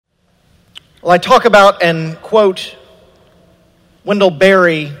Well, I talk about and quote Wendell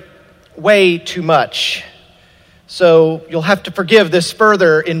Berry way too much, so you'll have to forgive this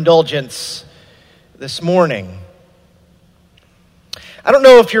further indulgence this morning. I don't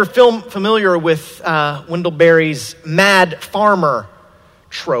know if you're familiar with Wendell Berry's mad farmer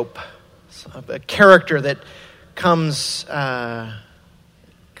trope, a character that comes to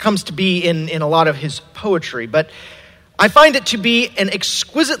be in a lot of his poetry, but I find it to be an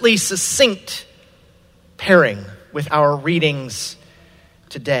exquisitely succinct pairing with our readings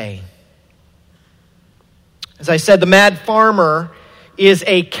today. As I said, the mad farmer is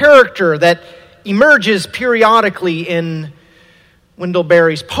a character that emerges periodically in Wendell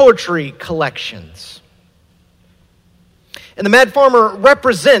Berry's poetry collections. And the mad farmer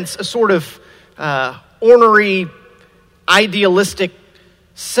represents a sort of ornery, idealistic,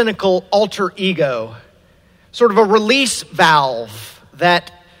 cynical alter ego, sort of a release valve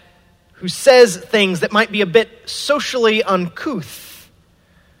who says things that might be a bit socially uncouth,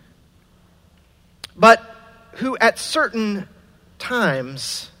 but who at certain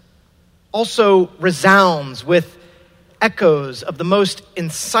times also resounds with echoes of the most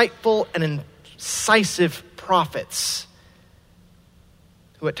insightful and incisive prophets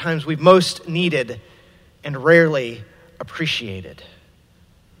who at times we've most needed and rarely appreciated.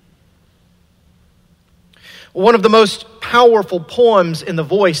 One of the most powerful poems in the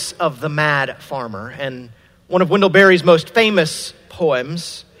voice of the mad farmer, and one of Wendell Berry's most famous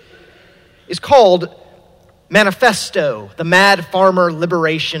poems, is called Manifesto, the Mad Farmer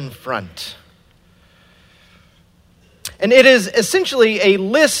Liberation Front. And it is essentially a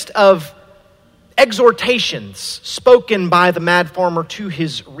list of exhortations spoken by the mad farmer to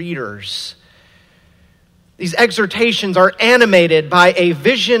his readers. These exhortations are animated by a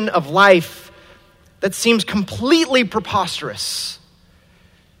vision of life that seems completely preposterous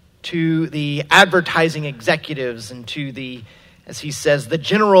to the advertising executives and to the, as he says, the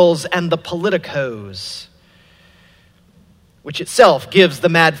generals and the politicos, which itself gives the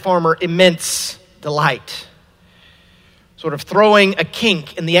mad farmer immense delight, sort of throwing a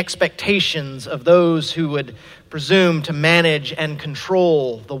kink in the expectations of those who would presume to manage and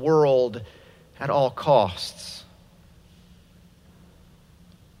control the world at all costs.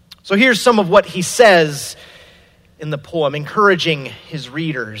 So here's some of what he says in the poem, encouraging his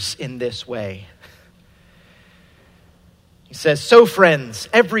readers in this way. He says, "So friends,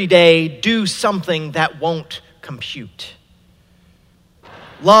 every day do something that won't compute.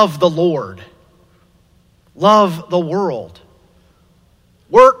 Love the Lord. Love the world.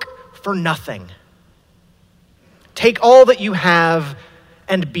 Work for nothing. Take all that you have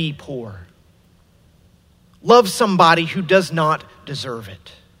and be poor. Love somebody who does not deserve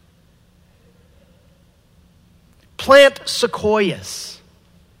it. Plant sequoias.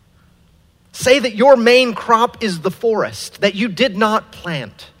 Say that your main crop is the forest, that you did not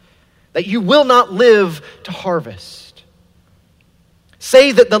plant, that you will not live to harvest.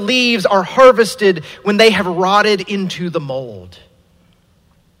 Say that the leaves are harvested when they have rotted into the mold.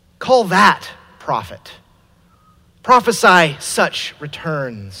 Call that profit. Prophesy such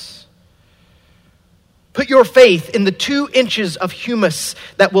returns. Put your faith in the 2 inches of humus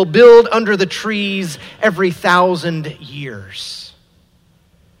that will build under the trees every 1,000 years.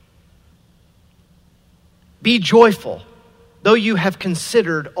 Be joyful, though you have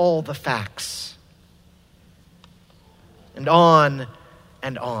considered all the facts." And on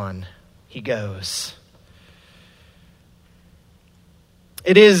he goes.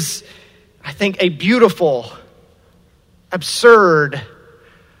 It is, I think, a beautiful, absurd,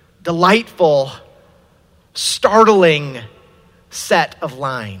 delightful, startling set of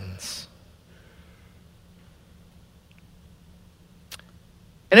lines.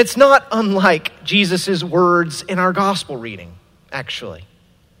 And it's not unlike Jesus' words in our gospel reading, actually.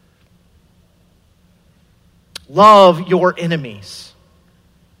 Love your enemies.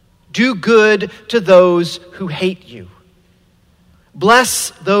 Do good to those who hate you.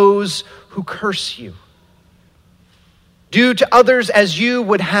 Bless those who curse you. Do to others as you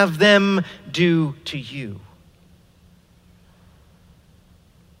would have them do to you.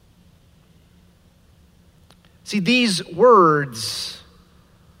 See, these words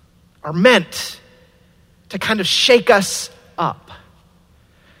are meant to kind of shake us up,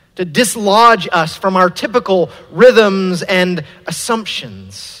 to dislodge us from our typical rhythms and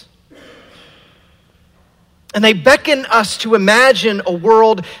assumptions. And they beckon us to imagine a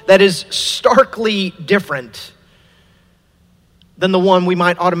world that is starkly different than the one we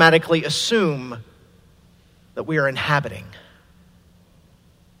might automatically assume that we are inhabiting.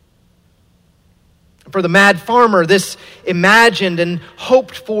 For the mad farmer, this imagined and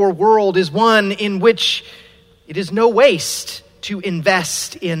hoped-for world is one in which it is no waste to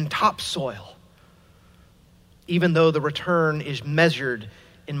invest in topsoil, even though the return is measured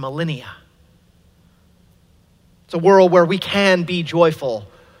in millennia. It's a world where we can be joyful,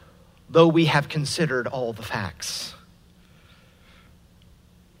 though we have considered all the facts.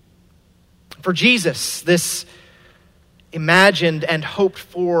 For Jesus, this imagined and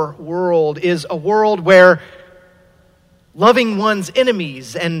hoped-for world is a world where loving one's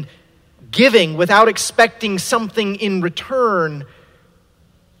enemies and giving without expecting something in return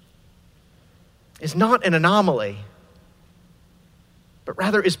is not an anomaly, but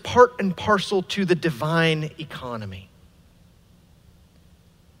rather is part and parcel to the divine economy.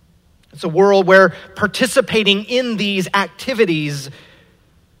 It's a world where participating in these activities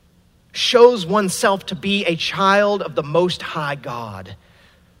shows oneself to be a child of the Most High God,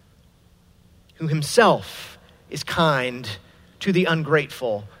 who himself is kind to the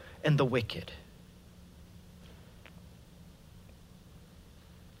ungrateful and the wicked.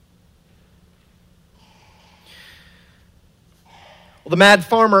 Well, the mad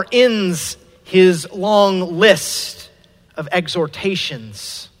farmer ends his long list of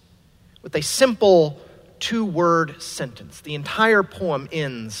exhortations with a simple 2-word sentence. The entire poem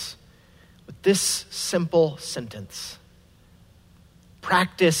ends with this simple sentence: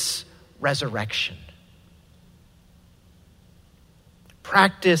 practice resurrection.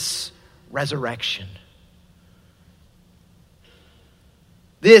 Practice resurrection.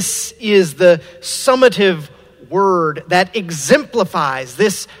 This is the summative word that exemplifies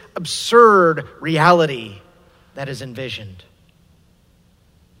this absurd reality that is envisioned.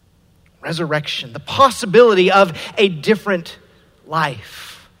 Resurrection, the possibility of a different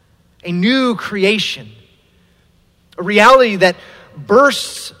life, a new creation, a reality that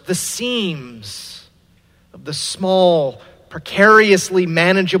bursts the seams of the small, precariously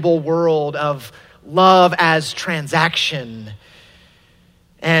manageable world of love as transaction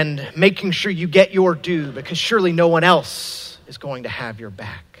and making sure you get your due because surely no one else is going to have your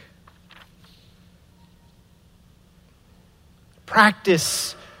back.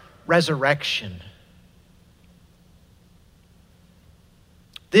 Practice resurrection.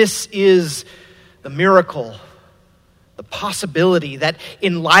 This is the miracle, the possibility that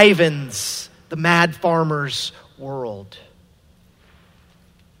enlivens the mad farmer's world.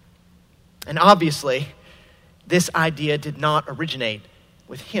 And obviously, this idea did not originate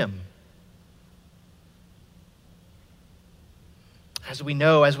with him. As we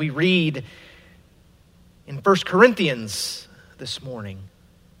know, as we read in 1 Corinthians this morning,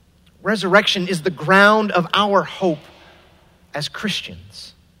 resurrection is the ground of our hope as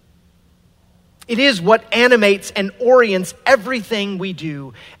Christians. It is what animates and orients everything we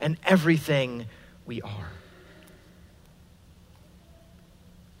do and everything we are.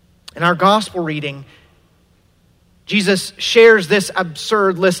 In our gospel reading, Jesus shares this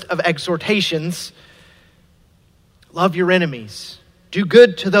absurd list of exhortations. Love your enemies. Do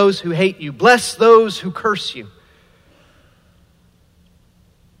good to those who hate you. Bless those who curse you.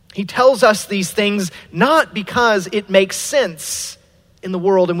 He tells us these things not because it makes sense in the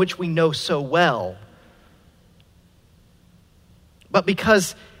world in which we know so well, but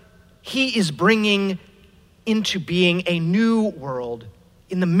because he is bringing into being a new world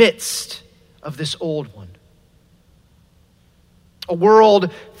in the midst of this old one. A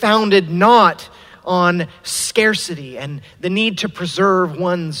world founded not on scarcity and the need to preserve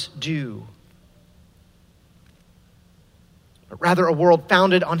one's due, but rather a world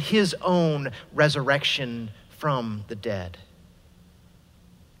founded on his own resurrection from the dead.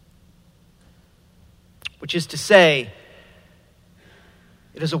 Which is to say,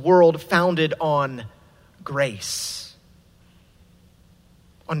 it is a world founded on grace,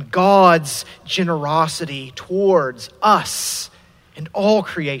 on God's generosity towards us and all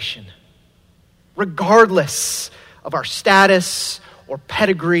creation, regardless of our status or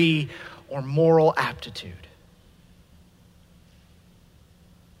pedigree or moral aptitude.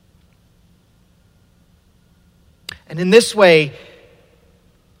 And in this way,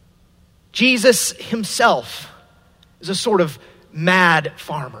 Jesus himself is a sort of mad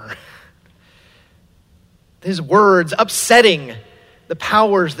farmer. His words upsetting the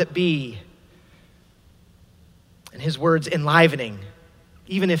powers that be, and his words enlivening,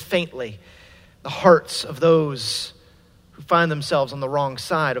 even if faintly, the hearts of those who find themselves on the wrong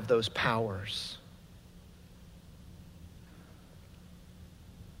side of those powers.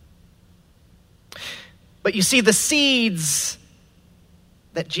 But you see, the seeds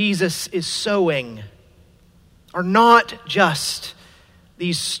that Jesus is sowing are not just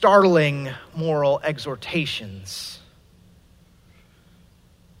these startling moral exhortations.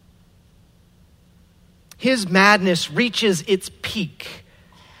 His madness reaches its peak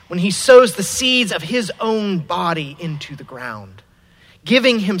when he sows the seeds of his own body into the ground,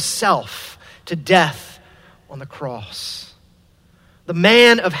 giving himself to death on the cross. The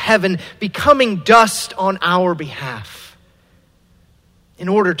man of heaven becoming dust on our behalf in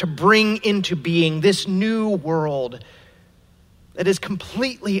order to bring into being this new world that is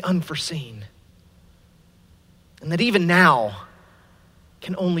completely unforeseen and that even now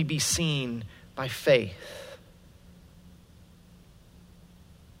can only be seen by faith.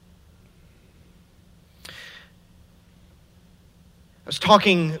 I was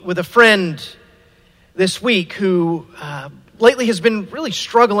talking with a friend this week who lately has been really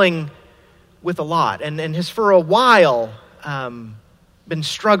struggling with a lot and has for a while been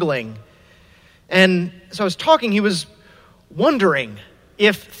struggling. And so I was talking, he was wondering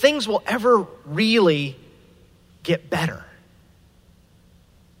if things will ever really get better.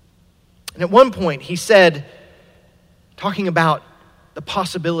 And at one point he said, talking about the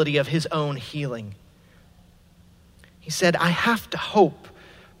possibility of his own healing, he said, I have to hope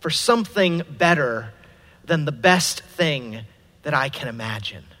for something better than the best thing that I can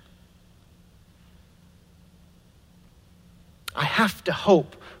imagine. I have to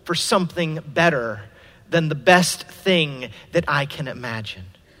hope for something better than the best thing that I can imagine.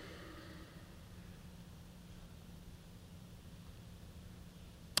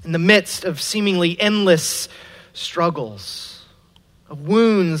 In the midst of seemingly endless struggles, of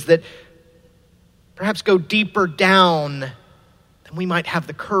wounds that perhaps go deeper down than we might have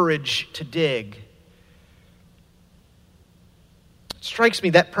the courage to dig, it strikes me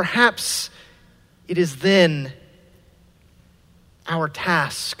that perhaps it is then our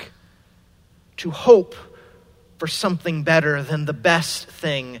task to hope for something better than the best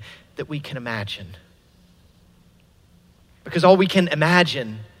thing that we can imagine. Because all we can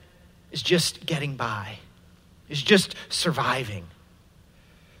imagine is just getting by, is just surviving.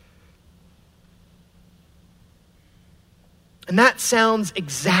 And that sounds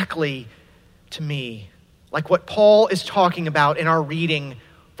exactly to me like what Paul is talking about in our reading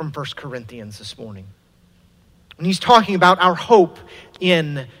from 1 Corinthians this morning. When he's talking about our hope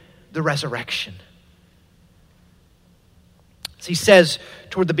in the resurrection. As he says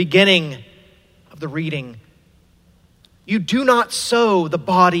toward the beginning of the reading, you do not sow the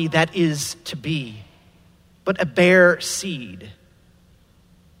body that is to be, but a bare seed.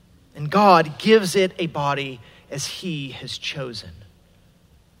 And God gives it a body as he has chosen.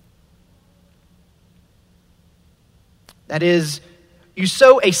 That is, you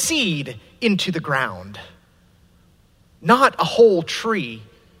sow a seed into the ground, not a whole tree.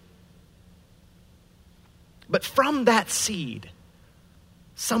 But from that seed,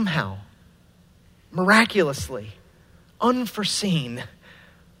 somehow, miraculously, unforeseen,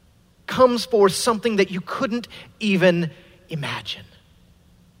 comes forth something that you couldn't even imagine.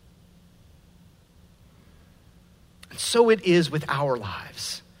 And so it is with our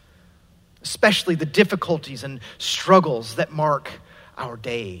lives, especially the difficulties and struggles that mark our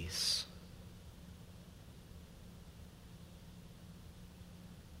days.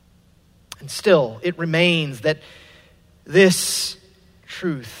 And still, it remains that this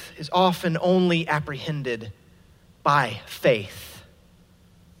truth is often only apprehended by faith,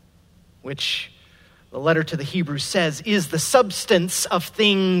 which the letter to the Hebrews says is the substance of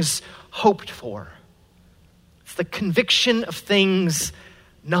things hoped for. It's the conviction of things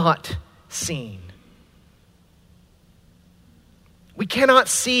not seen. We cannot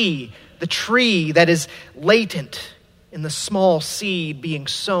see the tree that is latent in the small seed being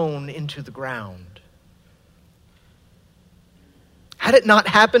sown into the ground. Had it not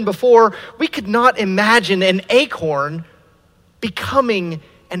happened before, we could not imagine an acorn becoming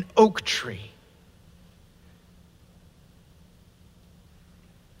an oak tree.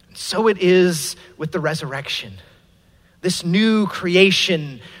 And so it is with the resurrection, this new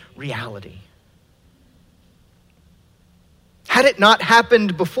creation reality. Had it not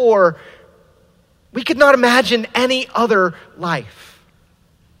happened before, we could not imagine any other life.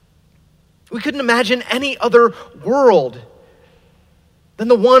 We couldn't imagine any other world than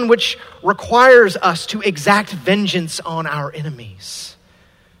the one which requires us to exact vengeance on our enemies.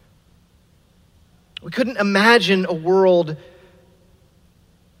 We couldn't imagine a world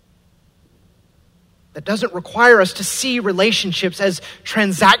that doesn't require us to see relationships as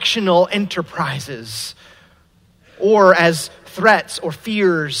transactional enterprises or as threats or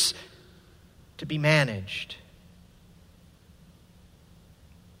fears to be managed.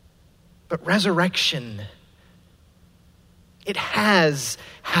 But resurrection It has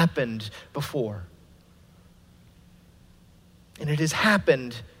happened before. And it has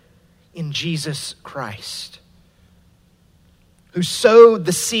happened in Jesus Christ, who sowed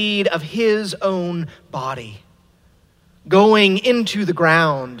the seed of his own body, going into the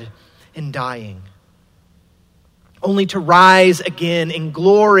ground and dying, only to rise again in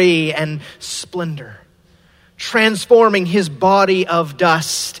glory and splendor, transforming his body of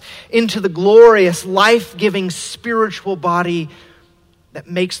dust into the glorious, life-giving spiritual body that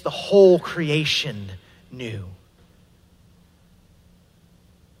makes the whole creation new.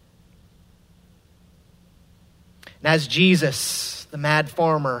 And as Jesus, the mad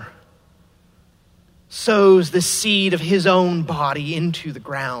farmer, sows the seed of his own body into the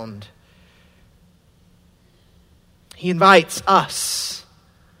ground, he invites us,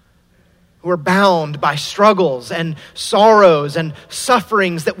 who are bound by struggles and sorrows and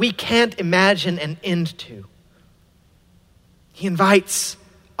sufferings that we can't imagine an end to. He invites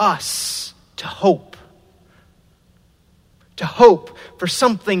us to hope for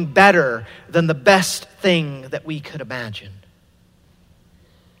something better than the best thing that we could imagine.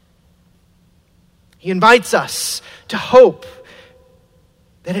 He invites us to hope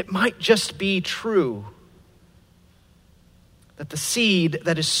that it might just be true that the seed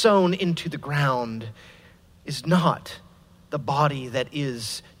that is sown into the ground is not the body that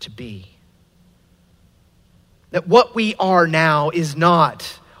is to be. That what we are now is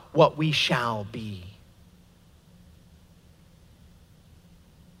not what we shall be.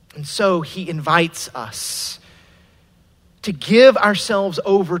 And so he invites us to give ourselves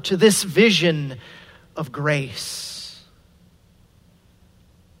over to this vision of grace.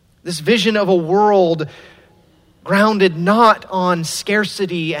 This vision of a world grounded not on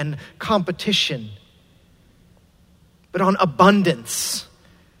scarcity and competition, but on abundance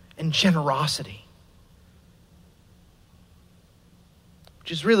and generosity,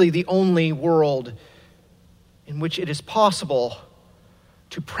 which is really the only world in which it is possible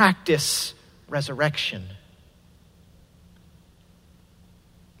to practice resurrection,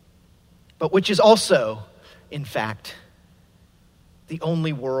 but which is also, in fact, the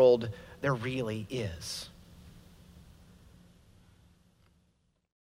only world there really is.